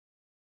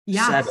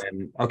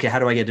 7. Okay, how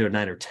do I get to a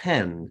 9 or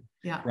 10?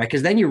 Yeah. Right.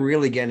 Because then you're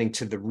really getting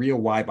to the real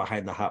why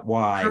behind the hot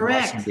why.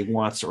 Correct. Why somebody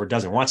wants or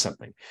doesn't want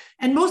something.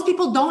 And most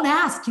people don't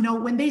ask, you know,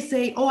 when they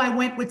say, oh, I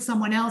went with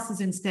someone else's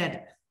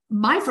instead.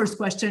 My first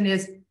question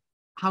is,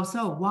 how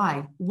so?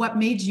 Why? What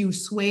made you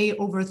sway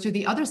over to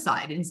the other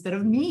side instead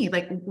of me?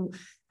 Like,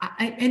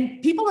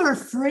 and people are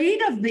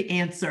afraid of the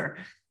answer.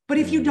 But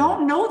if you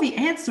don't know the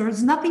answer,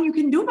 there's nothing you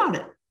can do about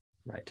it.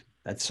 Right.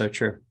 That's so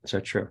true. So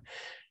true.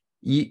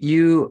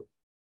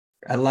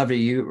 I love it.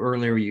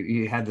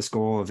 You had this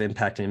goal of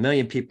impacting 1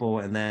 million people,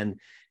 and then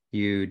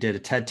you did a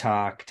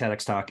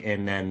TEDx talk,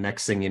 and then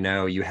next thing you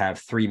know, you have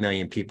 3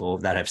 million people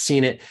that have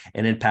seen it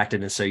and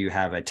impacted. And so you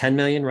have a 10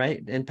 million,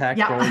 right, impact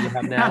goal you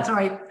have now. That's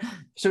right.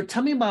 So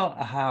tell me about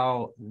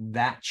how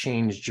that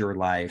changed your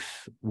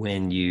life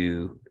when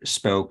you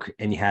spoke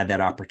and you had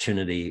that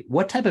opportunity.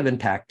 What type of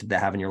impact did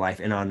that have in your life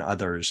and on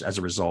others as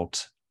a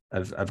result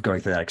of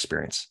going through that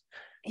experience?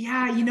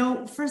 Yeah, you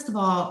know, first of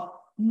all,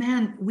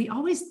 man, we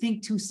always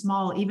think too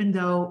small, even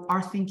though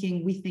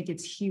we think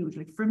it's huge.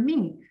 Like for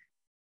me,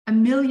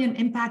 1 million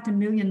impact, 1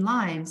 million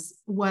lives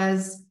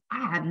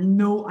I had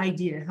no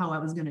idea how I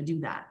was going to do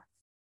that.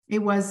 It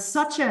was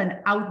such an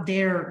out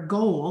there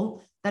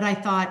goal that I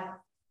thought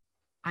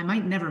I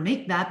might never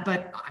make that,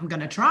 but I'm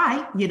going to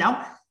try, you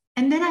know?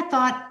 And then I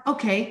thought,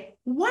 okay,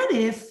 what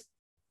if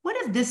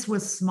this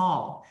was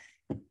small?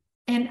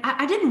 And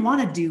I didn't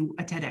want to do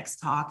a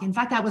TEDx talk. In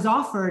fact, I was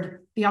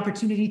offered the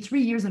opportunity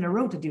 3 years in a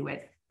row to do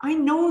it. I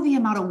know the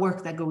amount of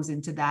work that goes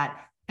into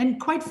that.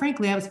 And quite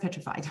frankly, I was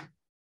petrified.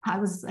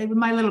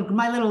 My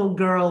little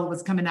girl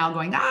was coming out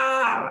going,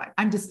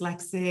 I'm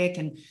dyslexic.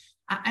 And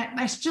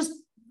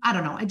I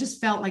don't know. I just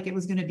felt like it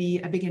was going to be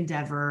a big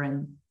endeavor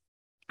and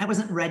I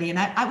wasn't ready. And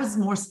I was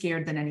more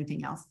scared than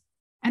anything else.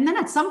 And then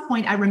at some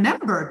point I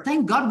remembered,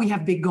 thank God we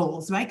have big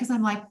goals, right? Because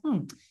I'm like,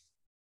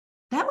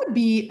 that would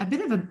be a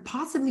bit of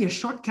possibly a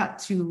shortcut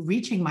to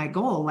reaching my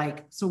goal.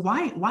 Like, so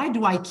why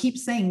do I keep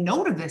saying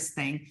no to this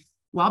thing?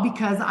 Well,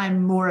 because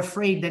I'm more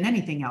afraid than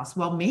anything else.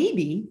 Well,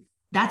 maybe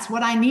that's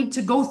what I need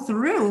to go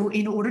through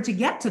in order to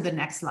get to the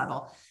next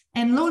level.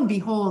 And lo and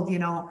behold, you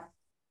know,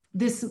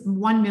 this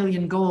 1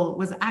 million goal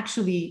was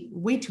actually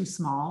way too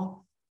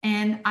small.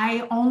 And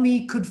I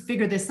only could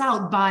figure this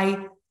out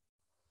by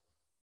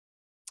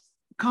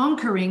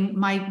conquering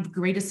my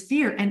greatest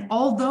fear. And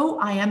although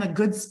I am a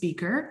good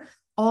speaker,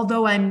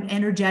 although I'm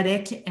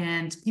energetic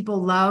and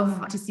people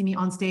love to see me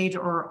on stage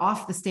or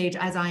off the stage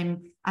as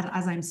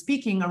I'm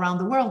speaking around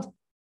the world,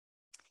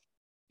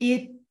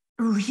 it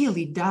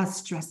really does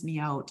stress me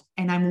out.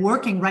 And I'm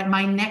working, right?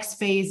 My next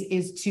phase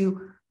is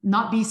to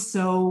not be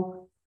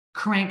so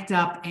cranked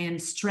up and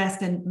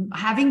stressed and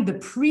having the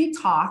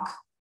pre-talk.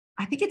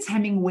 I think it's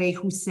Hemingway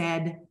who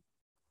said,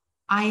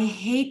 I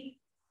hate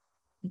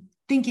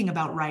thinking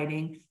about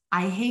writing.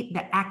 I hate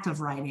the act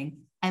of writing.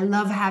 I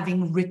love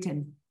having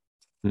written.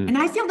 And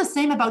I feel the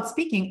same about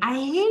speaking. I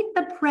hate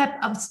the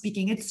prep of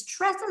speaking. It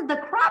stresses the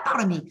crap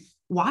out of me.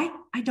 Why?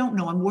 I don't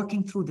know. I'm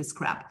working through this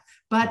crap.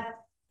 But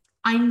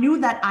I knew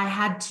that I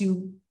had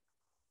to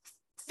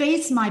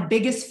face my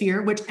biggest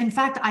fear, which in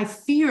fact, I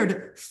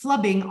feared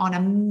flubbing on a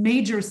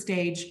major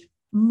stage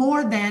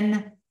more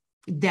than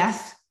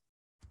death.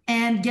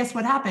 And guess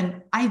what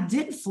happened? I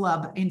did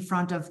flub in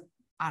front of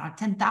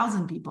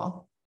 10,000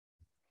 people.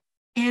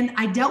 And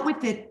I dealt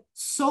with it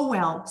so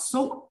well.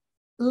 So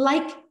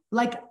like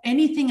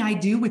anything I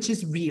do, which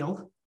is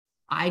real,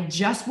 I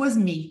just was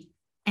me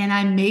and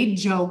I made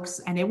jokes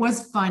and it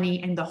was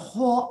funny and the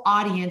whole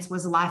audience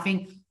was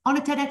laughing on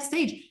a TEDx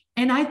stage.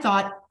 And I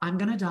thought, I'm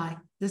going to die.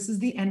 This is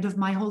the end of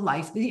my whole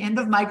life, the end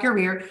of my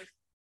career.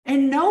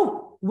 And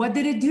no, what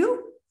did it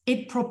do?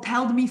 It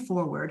propelled me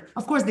forward.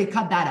 Of course, they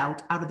cut that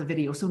out of the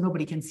video, so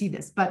nobody can see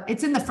this, but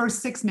it's in the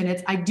first 6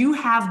 minutes. I do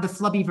have the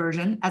flubby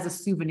version as a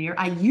souvenir.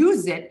 I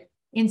use it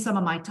in some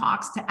of my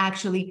talks to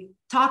actually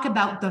talk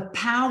about the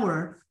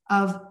power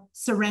of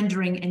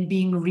surrendering and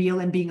being real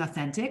and being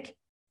authentic.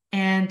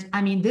 And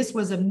I mean, this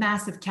was a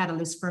massive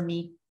catalyst for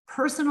me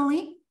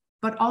personally,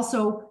 but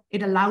also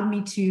it allowed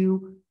me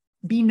to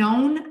be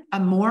known,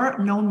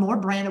 more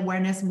brand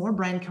awareness, more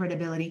brand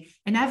credibility.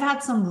 And I've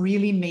had some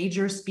really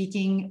major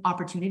speaking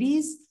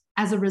opportunities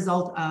as a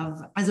result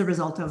of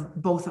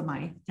both of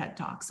my TED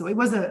Talks. So it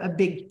was a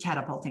big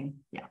catapulting.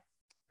 Yeah.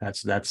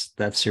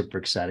 That's super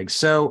exciting.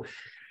 So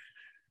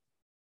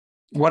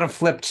want to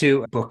flip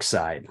to book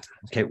side.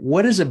 Okay.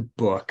 What is a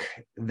book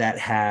that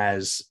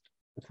has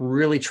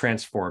really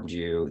transformed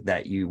you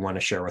that you want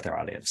to share with our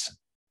audience?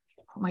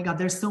 Oh my God,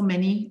 there's so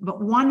many, but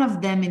one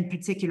of them in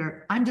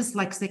particular, I'm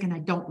dyslexic and I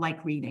don't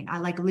like reading. I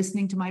like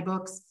listening to my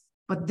books,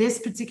 but this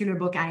particular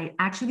book I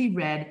actually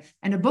read,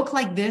 and a book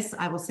like this,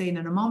 I will say in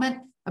a moment,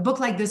 a book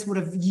like this would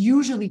have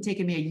usually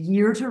taken me a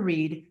year to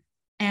read,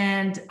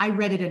 and I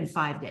read it in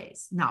 5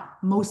 days. Now,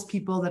 most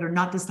people that are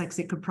not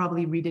dyslexic could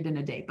probably read it in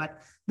a day,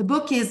 but the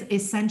book is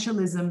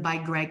Essentialism by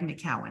Greg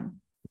McKeown.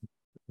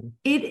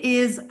 It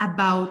is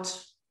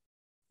about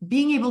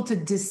being able to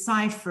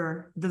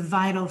decipher the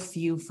vital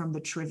few from the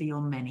trivial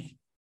many.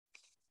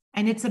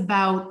 And it's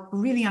about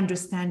really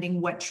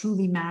understanding what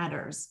truly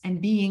matters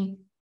and being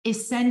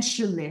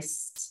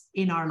essentialists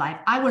in our life.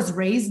 I was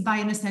raised by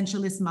an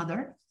essentialist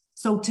mother.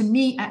 So to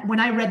me, when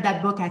I read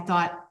that book, I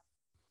thought,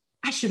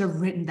 I should have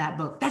written that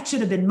book. That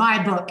should have been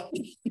my book.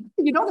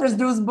 There's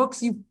those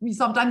books you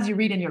sometimes you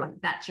read and you're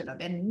like, that should have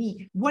been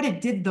me. What it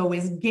did though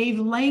is gave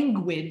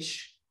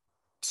language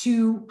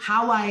to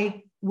how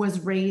I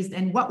was raised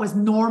and what was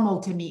normal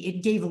to me.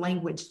 It gave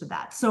language to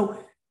that. So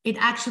it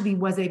actually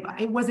was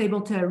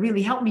able to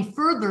really help me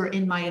further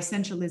in my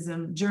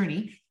essentialism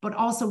journey, but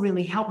also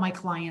really help my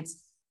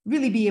clients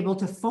really be able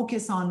to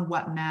focus on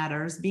what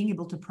matters, being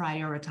able to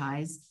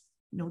prioritize.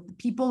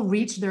 People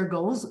reach their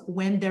goals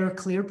when there are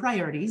clear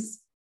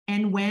priorities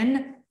and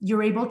when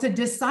you're able to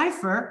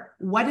decipher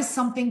what is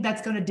something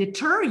that's going to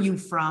deter you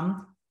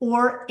from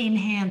or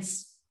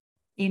enhance.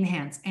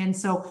 And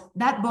so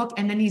that book,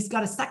 and then he's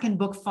got a second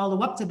book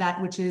follow up to that,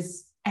 which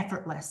is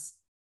Effortless.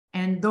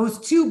 And those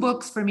two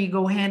books for me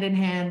go hand in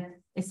hand,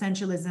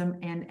 Essentialism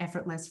and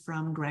Effortless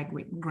from Greg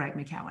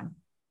McKeown.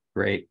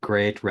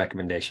 Great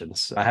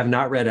recommendations. I have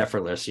not read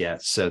Effortless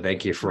yet, so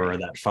thank you for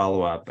that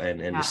follow up. And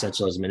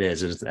Essentialism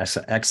it's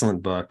an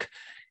excellent book,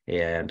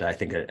 and I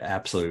think an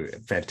absolute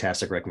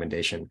fantastic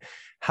recommendation.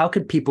 How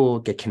could people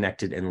get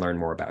connected and learn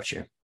more about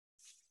you?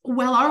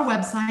 Well, our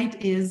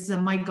website is,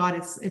 my God,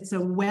 it's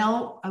a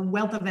wealth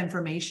of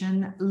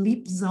information,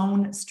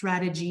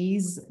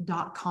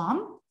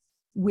 leapzonestrategies.com.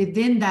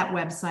 Within that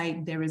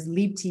website, there is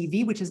Leap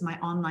TV, which is my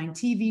online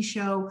TV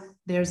show.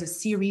 There's a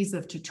series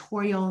of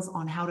tutorials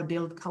on how to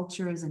build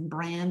cultures and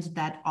brands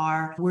that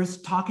are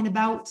worth talking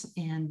about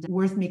and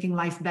worth making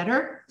life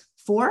better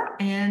for.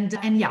 And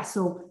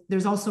so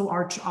there's also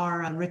our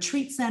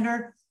retreat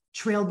center,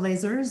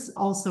 Trailblazers,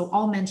 also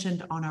all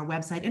mentioned on our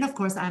website. And of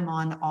course, I'm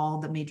on all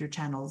the major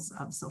channels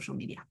of social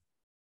media.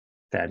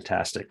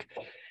 Fantastic.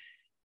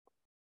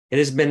 It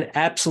has been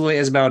absolutely,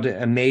 Isabelle,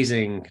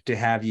 amazing to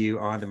have you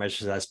on the Measure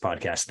Success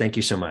podcast. Thank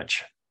you so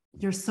much.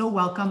 You're so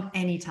welcome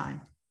anytime.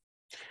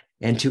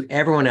 And to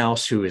everyone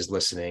else who is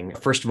listening,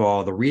 first of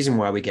all, the reason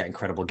why we get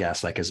incredible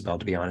guests like Isabelle,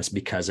 to be honest,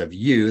 because of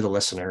you, the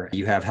listener.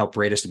 You have helped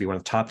rate us to be one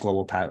of the top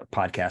global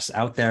podcasts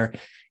out there.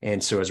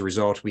 And so as a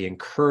result, we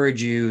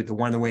encourage you.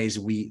 One of the ways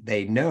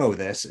they know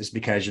this is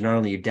because you're not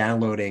only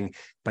downloading,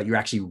 but you're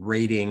actually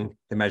rating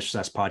the Measure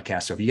Success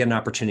podcast. So if you get an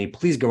opportunity,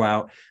 please go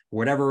out,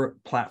 whatever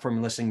platform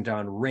you're listening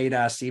on, rate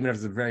us, even if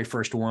it's the very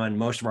first one.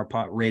 Most of our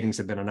ratings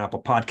have been on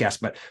Apple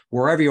Podcasts, but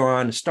wherever you're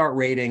on, start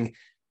rating.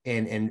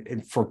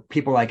 And for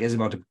people like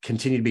Isabelle to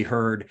continue to be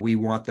heard, we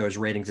want those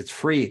ratings. It's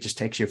free. It just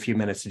takes you a few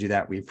minutes to do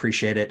that. We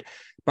appreciate it.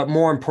 But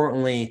more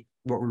importantly,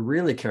 what we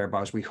really care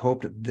about is we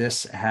hope that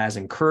this has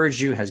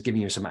encouraged you, has given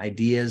you some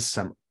ideas,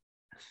 some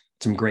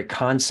great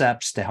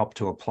concepts to help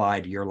to apply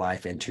to your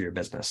life and to your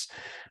business.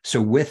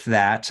 So with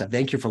that,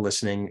 thank you for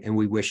listening, and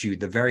we wish you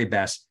the very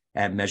best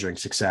at measuring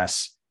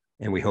success.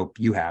 And we hope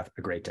you have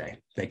a great day.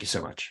 Thank you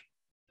so much.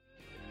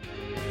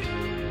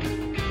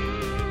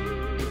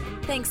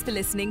 Thanks for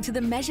listening to the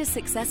Measure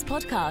Success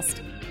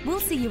podcast. We'll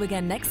see you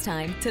again next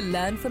time to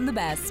learn from the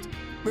best.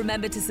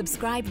 Remember to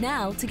subscribe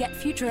now to get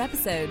future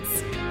episodes.